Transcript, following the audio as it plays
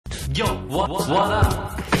Yo, what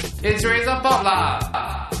up? It's Razor Pop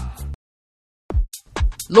lah!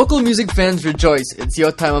 Local music fans rejoice, it's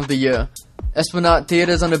your time of the year. Esplanade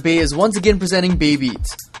Theatres on the Bay is once again presenting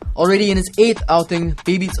Baybeats. Already in its 8th outing,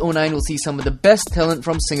 Baybeats 09 will see some of the best talent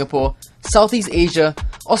from Singapore, Southeast Asia,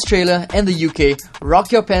 Australia and the UK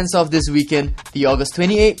rock your pants off this weekend, the August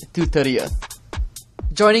 28th to 30th.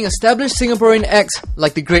 Joining established Singaporean acts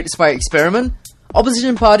like the Great Spy Experiment,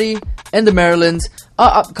 Opposition Party and the Marylands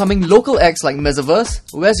are upcoming local acts like Meza Virs,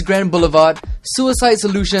 West Grand Boulevard, Suicide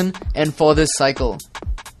Solution and For This Cycle.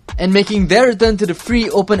 And making their return to the free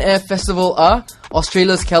open-air festival are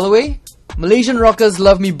Australia's Callaway, Malaysian rockers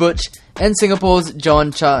Love Me Butch and Singapore's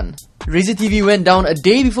John Chan. RazorTV went down a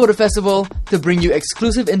day before the festival to bring you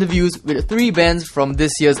exclusive interviews with 3 bands from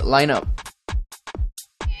this year's lineup.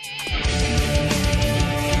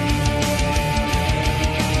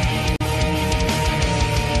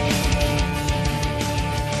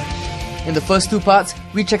 In the first 2 parts,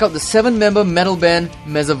 we check out the 7-member metal band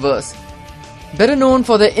Meza Virs. Better known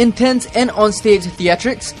for their intense and onstage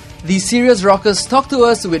theatrics, these serious rockers talk to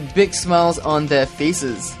us with big smiles on their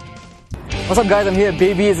faces. What's up guys, I'm here at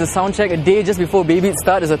Baybeats, the soundcheck a day just before Baybeat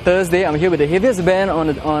start. It's a Thursday. I'm here with the heaviest band on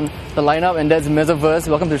the lineup and that's Meza Virs.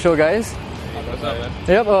 Welcome to the show guys. What's up man?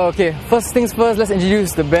 Yep, okay. First things first, let's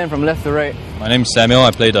introduce the band from left to right. My name's Samuel,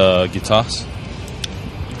 I play the guitars.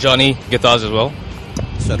 Johnny, guitars as well.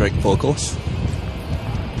 Cedric, vocals.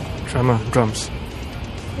 Tremor, drums.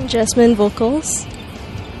 Jasmine, vocals.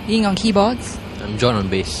 Ying on keyboards. I'm John on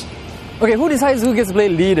bass. Okay, who decides who gets to play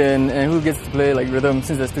lead and who gets to play like rhythm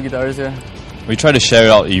since there's 2 guitarists here? We try to share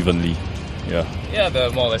it out evenly. Yeah, there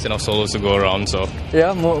are more or less enough solos to go around, so...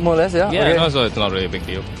 Yeah, more or less, yeah? Yeah, okay. no, so it's not really a big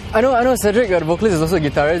deal. I know Cedric, the vocalist, is also a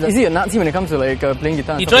guitarist. Is he a Nazi when it comes to like playing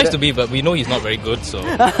guitar? He tries to be, but we know he's not very good, so...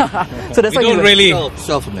 So that's we don't really...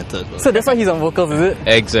 Self-admitted. So that's why he's on vocals, is it?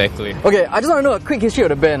 Exactly. Okay, I just want to know a quick history of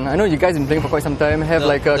the band. I know you guys have been playing for quite some time, have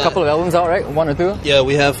like a couple of albums out, right? 1 or 2? Yeah,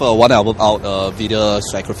 we have 1 album out, Vida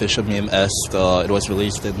Sacrificium Meme Est. It was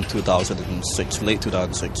released in 2006, late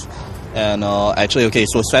 2006. And actually, okay,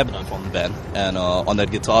 so Sam and I formed the band, and on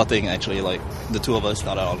that guitar thing, actually, like, the 2 of us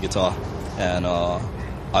started on guitar, and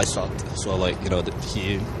I sucked, so like, you know,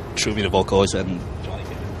 he threw me the vocals and Johnny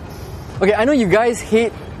came in. Okay, I know you guys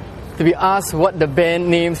hate to be asked what the band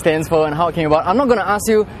name stands for and how it came about. I'm not going to ask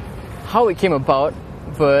you how it came about,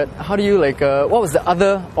 but how do you, like, what was the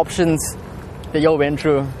other options that y'all went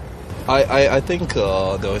through? I think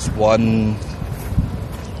there was one...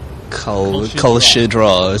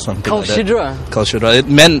 Kalshidra or something like that. Kalshidra. It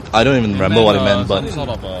meant, I don't even remember what it meant, but sort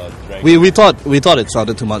of we thought it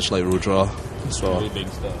sounded too much like Rudra. So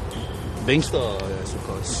Bingster, yes, of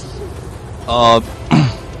course.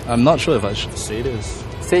 I'm not sure if I should say this.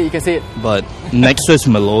 Say it, you can say it. But Nexus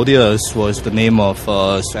Melodious was the name of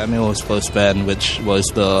Samuel's first band, which was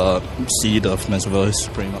the seed of Meza Virs,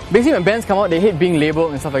 pretty much. Basically, when bands come out, they hate being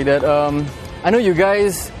labelled and stuff like that. I know you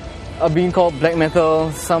guys are being called black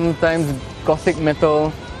metal, sometimes gothic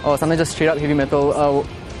metal, or sometimes just straight up heavy metal.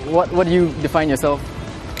 What do you define yourself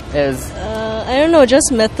as? I don't know,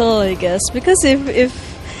 just metal, I guess. Because if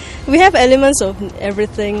we have elements of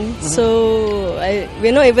everything, so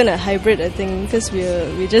we're not even a hybrid, I think, because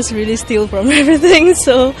we just really steal from everything.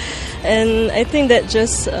 So, and I think that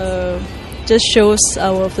just shows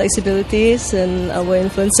our flexibilities and our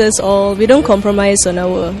influences. We don't compromise on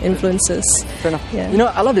our influences. Fair enough. Yeah. You know,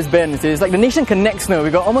 I love this band. It's like the nation connects now. We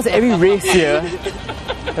got almost every race here.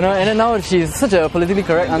 You know, and then now she's such a politically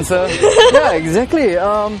correct answer. Yeah, exactly.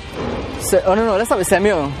 Let's start with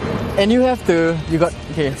Samuel. And you got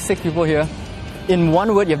 6 people here. In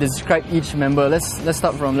 1 word, you have to describe each member. Let's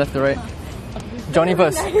start from left to right. Johnny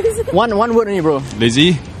first. One word only, bro.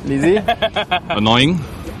 Lazy. Annoying.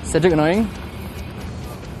 Cedric, annoying.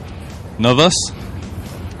 Nervous.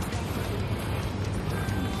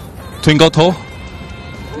 Twinkle toe.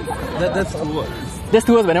 That's 2 words. That's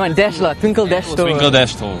 2 words, but never mind. Dash lah. Twinkle dash toe. Twinkle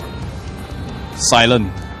dash toe.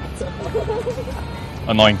 Silent.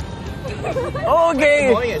 Annoying. Okay.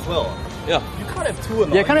 Annoying as well. Yeah. You can't have 2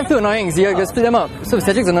 annoying. Yeah, can't have 2 annoyings. You gotta split them up. So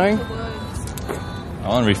Cedric's annoying. I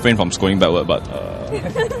want to refrain from going backward, but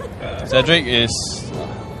Cedric is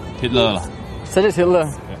Hitler lah. Cedric's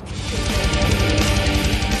Hitler.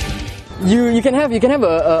 You can have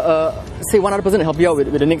a say one other person to help you out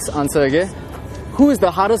with the next answer, okay? Who is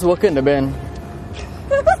the hardest worker in the band?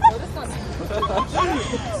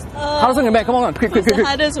 Hardest worker in the band, come on, quick. The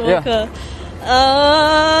hardest worker.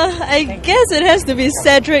 I guess it has to be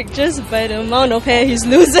Cedric just by the amount of hair he's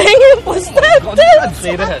losing. Was that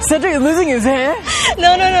it? Cedric is losing his hair?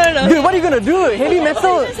 No. Dude, what are you gonna do? Heavy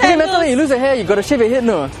metal, when you lose your hair, you gotta shave your head,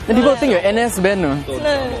 no? Then people think you're NS band, no?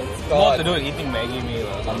 More to do with eating Maggie meal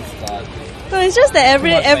or some stuff. No, it's just that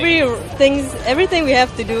everything we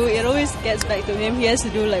have to do, it always gets back to him. He has to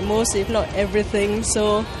do like most, if not everything.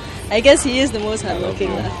 So I guess he is the most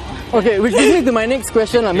hardworking. Okay, which brings me to my next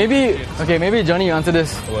question. Maybe Johnny, you answer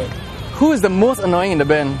this. What? Who is the most annoying in the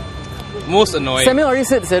band? Most annoying? Samuel already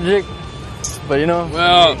said Cedric, but you know.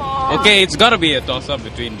 Well, okay, it's gotta be a toss-up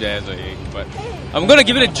between Jazz or Ig, but I'm gonna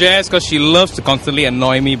give it to Jazz because she loves to constantly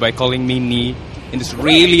annoy me by calling me Nee in this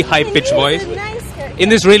really high-pitched voice. In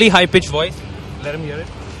this really high-pitched voice. Let him hear it.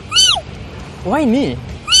 Why Nee?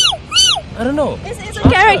 I don't know. It's a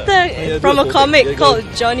character from a comic called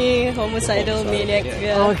Johnny Homicidal Maniac.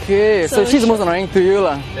 Yeah. Okay, so she's the most annoying to you,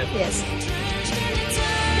 lah. Yes.